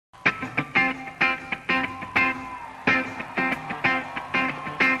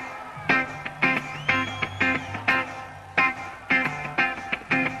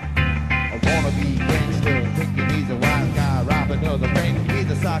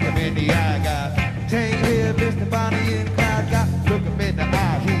rock him in the eye. Got Jane here, Mr. Bonnie and Clyde. Got look him in the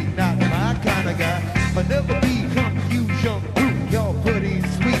eye, he's not my kind of guy. But never be confusion, y'all pretty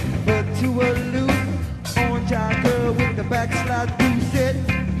sweet, but too aloof. Orange eyed girl with the backslide who said,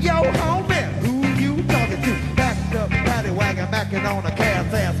 yo homie, who you talking to? Backed up, paddy wagon, macking on a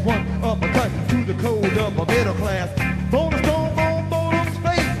calf ass. One uppercut to the code of a middle class. Bonus stone on bottom's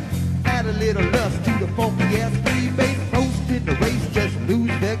face. Add a little lust to the funky ass free bass. Most in the race just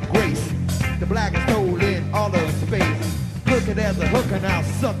lose their grace. The black is stolen all of space. Crooked as a hooker, now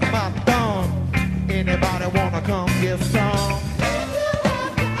suck my thumb. Anybody wanna come get some?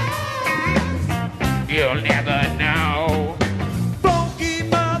 You'll never know. Funky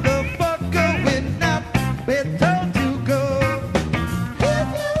motherfucker, we're not been told to go. If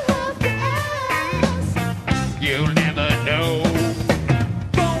you have to ask, you'll never know.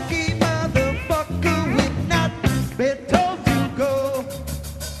 Funky motherfucker, we're not been told to go.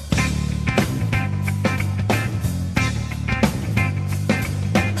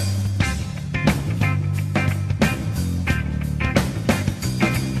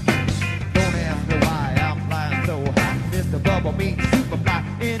 Don't ask me why I'm flying so high. Mr. Bubble means superfly.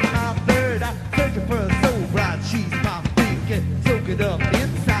 In my third eye, searching for a soul bride. She's my freak, soak it up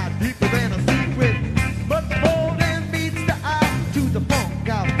inside, deeper than a secret. But the falling meets the eye. To the funk,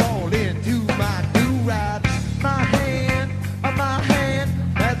 I fall into my new ride. My hand,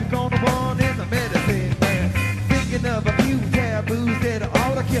 magic on the one is a medicine man. Thinking of a few taboos that I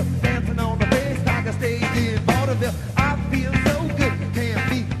ought to kill. Dancing on the face like a stage in vaudeville. I feel so good, can't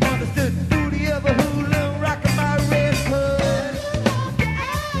be understood. Booty of a hula, rocking my red hood.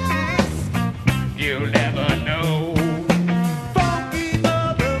 You'll never know. Funky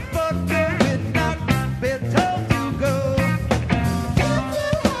motherfucker, we're not been told to go.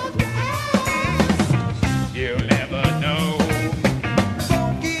 You'll never know.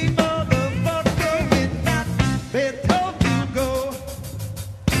 Funky motherfucker, we're not been told to go.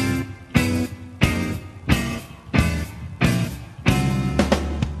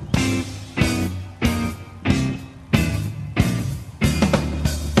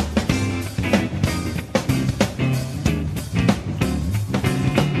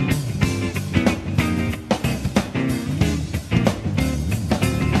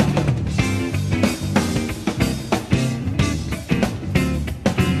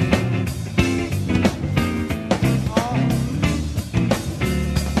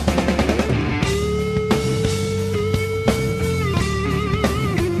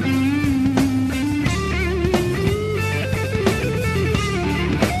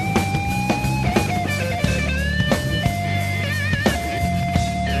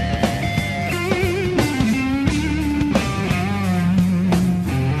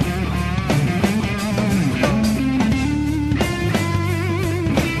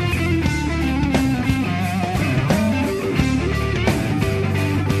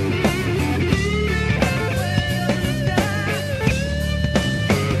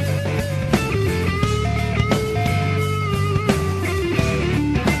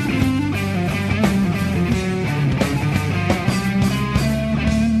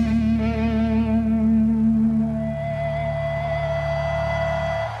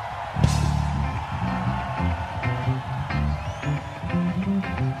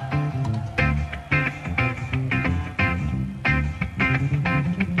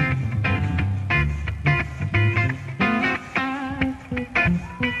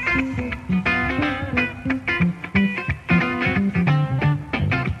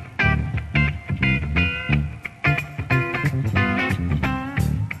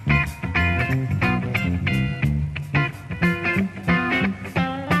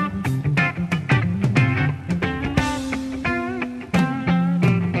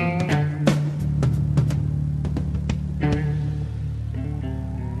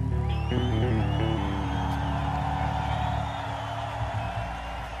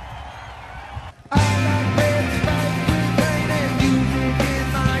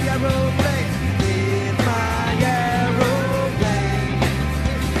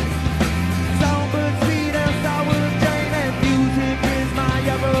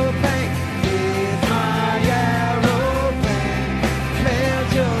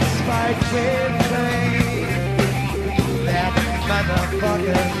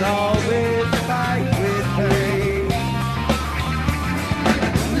 Motherfuckers always fight with pain.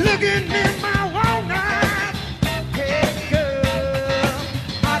 Looking in my own eyes, hey girl,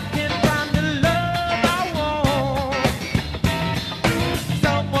 I can find the love I want.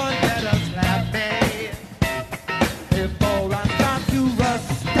 Someone better slap me before I start to rust,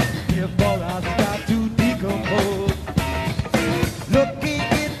 before I start to decompose. Looking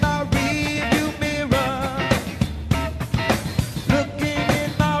in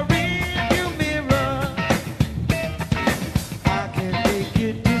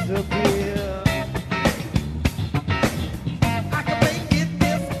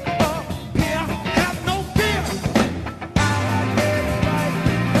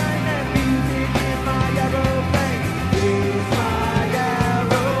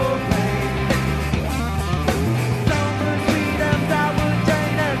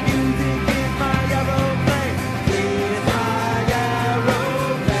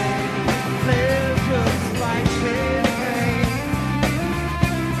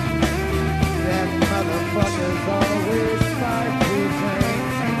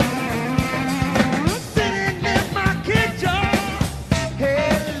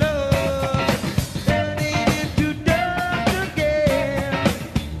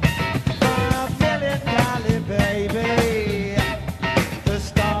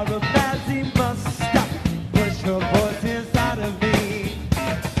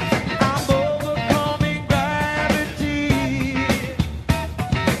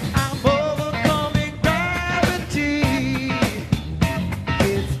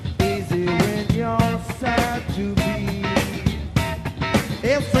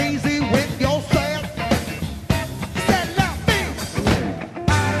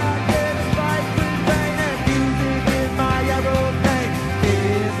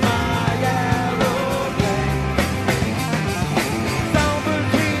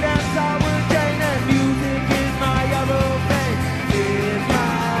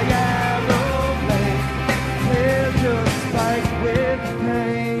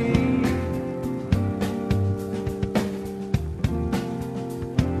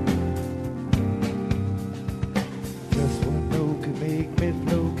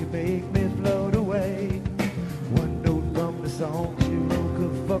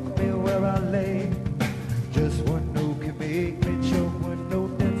fuck me where I lay. Just one note can make me choke, one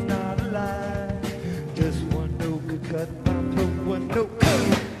note that's not a lie. Just one note could cut my throat, one note could.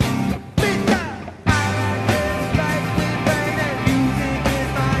 Big time! I like with pain and music is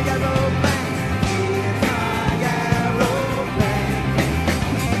my aeroplane. It's my aeroplane.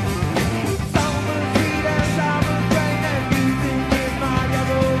 Summer heat and summer rain and music is my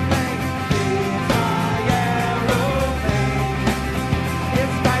aeroplane. It's my aeroplane.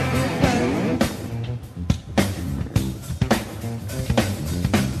 It's like with pain.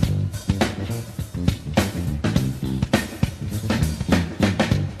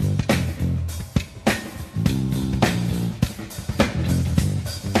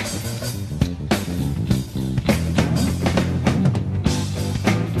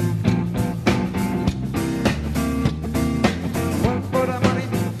 One for the money,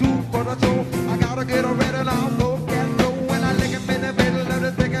 two for the show. I gotta get ready now, go get go. When I lick him in the middle, let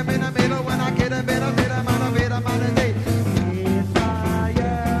it stick him in the middle. When I get a bit of it, I'm out of it, I'm out of date. It's my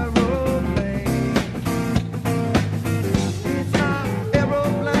aeroplane. It's my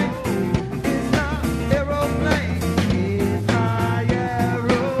aeroplane. It's my aeroplane. It's my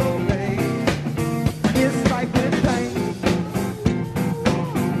aeroplane. It's like with pain.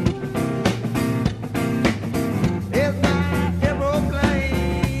 It's my aeroplane.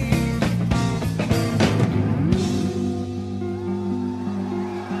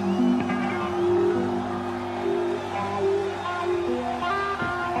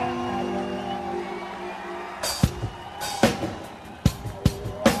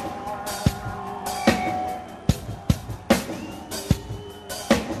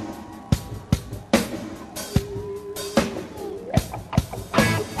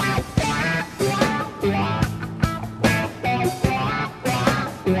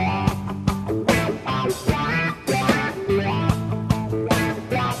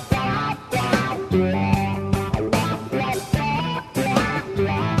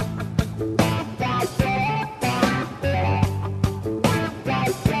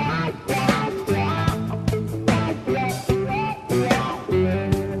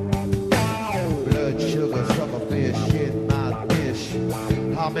 Blood sugar, summerfish in my dish.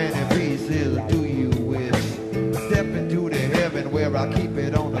 How many pieces do you wish? Step into the heaven where I keep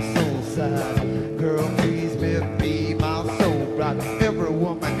it on the soul side. Girl, please be my soul bride. Every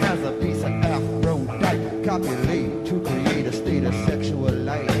woman has a piece of Aphrodite. Copulate to create a state of sexual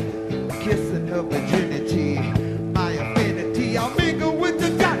life. Kissing her virginity, my affinity. I'll mingle with the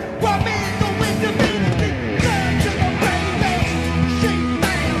dot. Well, mingle with the divinity. Blood sugar, baby. She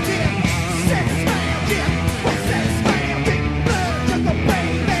found it. Sex found it. Well, sex found it. Blood sugar,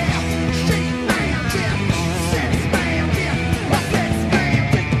 baby. She found it. Sex found it. Well, sex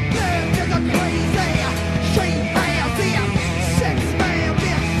found it. Blood sugar, crazy. She found it. Sex found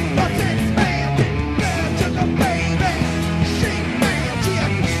it. Well, sex found it. Blood sugar, baby. She found it.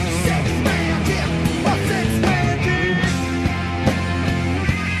 Sex found it. Well, sex found it.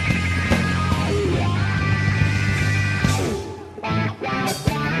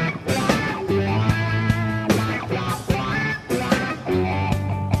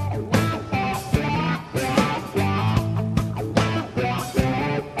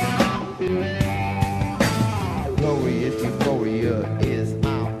 Glorious euphoria is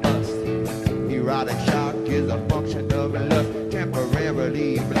my must. Erotic shock is a function of lust.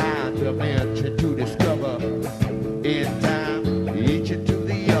 Temporarily blind dimension to discover. In time, each into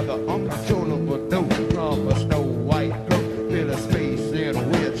the other. Uncontrollable note from a snow white throat. Fill a space in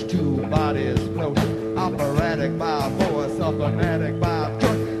which two bodies float. Operatic by force of an